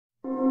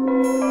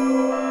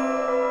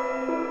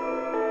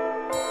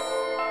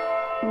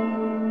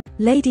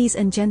Ladies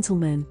and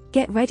gentlemen,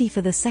 get ready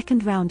for the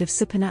second round of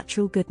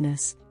supernatural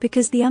goodness,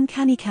 because the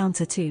Uncanny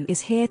Counter 2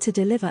 is here to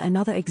deliver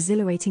another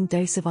exhilarating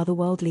dose of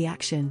otherworldly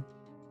action.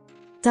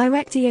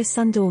 Director Yoo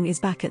Sun-Dong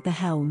is back at the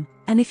helm,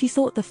 and if you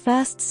thought the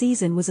first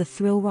season was a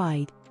thrill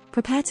ride,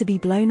 prepare to be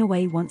blown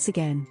away once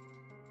again.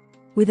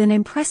 With an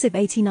impressive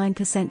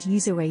 89%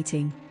 user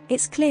rating,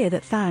 it's clear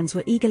that fans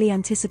were eagerly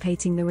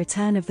anticipating the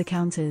return of the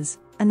counters,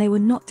 and they were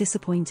not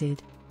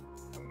disappointed.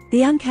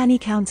 The Uncanny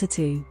Counter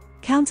 2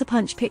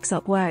 Counterpunch picks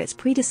up where its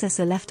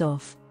predecessor left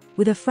off,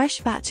 with a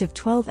fresh batch of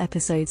 12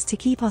 episodes to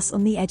keep us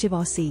on the edge of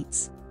our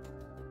seats.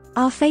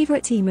 Our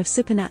favorite team of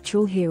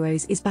supernatural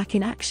heroes is back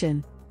in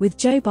action, with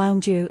Jo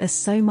Byung-joo as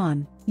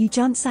So-mun, Yoo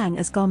Jun-sang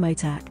as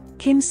Gomotak,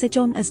 Kim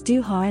Se-jeon as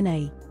Do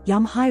Ha-na,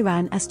 Yum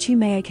Hai-ran as Chu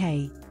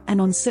Mae-K, and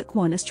On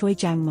Suk-won as Choi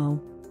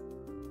Jang-mo.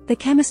 The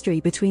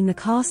chemistry between the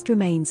cast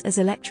remains as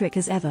electric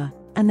as ever,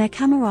 and their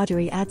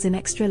camaraderie adds an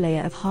extra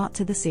layer of heart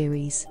to the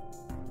series.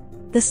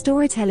 The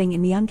storytelling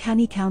in the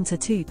Uncanny Counter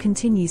 2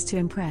 continues to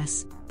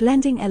impress,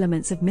 blending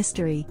elements of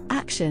mystery,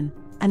 action,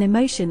 and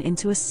emotion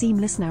into a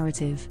seamless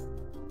narrative.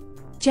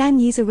 Jang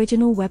Yi's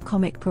original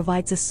webcomic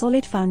provides a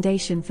solid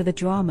foundation for the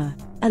drama,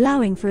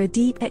 allowing for a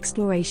deep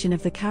exploration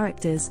of the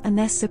characters and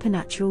their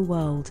supernatural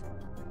world.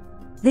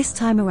 This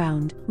time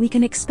around, we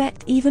can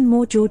expect even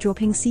more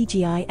jaw-dropping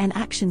CGI and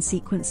action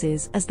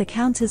sequences as the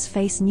counters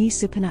face new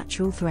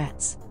supernatural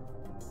threats.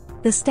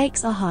 The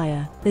stakes are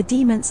higher, the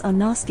demons are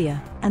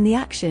nastier, and the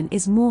action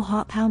is more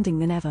heart-pounding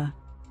than ever.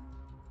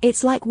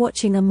 It's like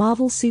watching a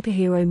Marvel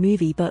superhero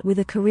movie but with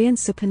a Korean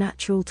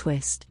supernatural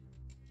twist.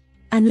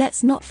 And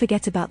let's not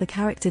forget about the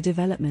character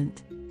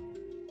development.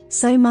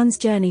 So-mun's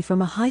journey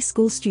from a high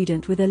school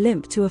student with a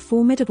limp to a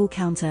formidable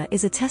counter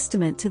is a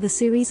testament to the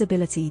series'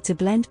 ability to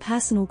blend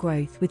personal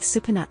growth with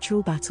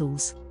supernatural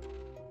battles.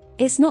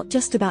 It's not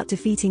just about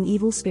defeating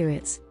evil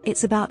spirits,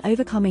 it's about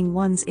overcoming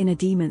one's inner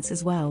demons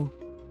as well.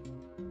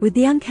 With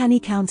the Uncanny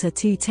Counter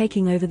 2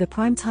 taking over the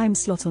primetime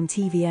slot on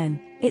TVN,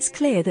 it's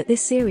clear that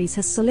this series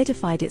has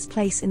solidified its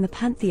place in the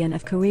pantheon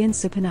of Korean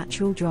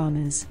supernatural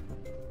dramas.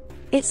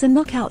 It's a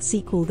knockout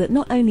sequel that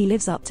not only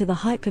lives up to the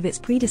hype of its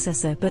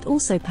predecessor but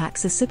also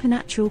packs a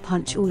supernatural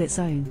punch all its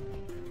own.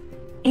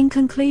 In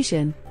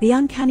conclusion, the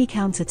Uncanny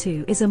Counter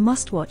 2 is a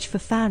must-watch for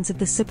fans of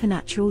the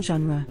supernatural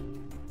genre.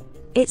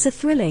 It's a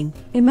thrilling,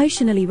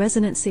 emotionally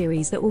resonant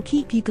series that will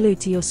keep you glued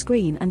to your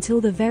screen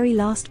until the very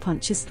last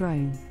punch is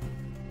thrown.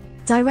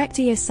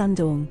 Director Yoo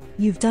Sun-Dong,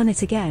 you've done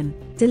it again,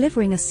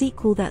 delivering a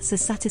sequel that's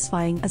as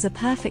satisfying as a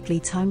perfectly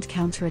timed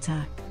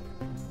counterattack.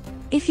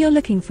 If you're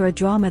looking for a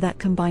drama that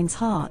combines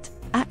heart,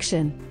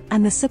 action,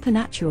 and the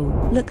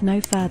supernatural, look no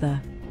further.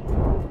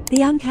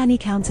 The Uncanny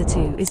Counter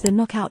 2 is the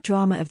knockout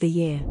drama of the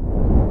year.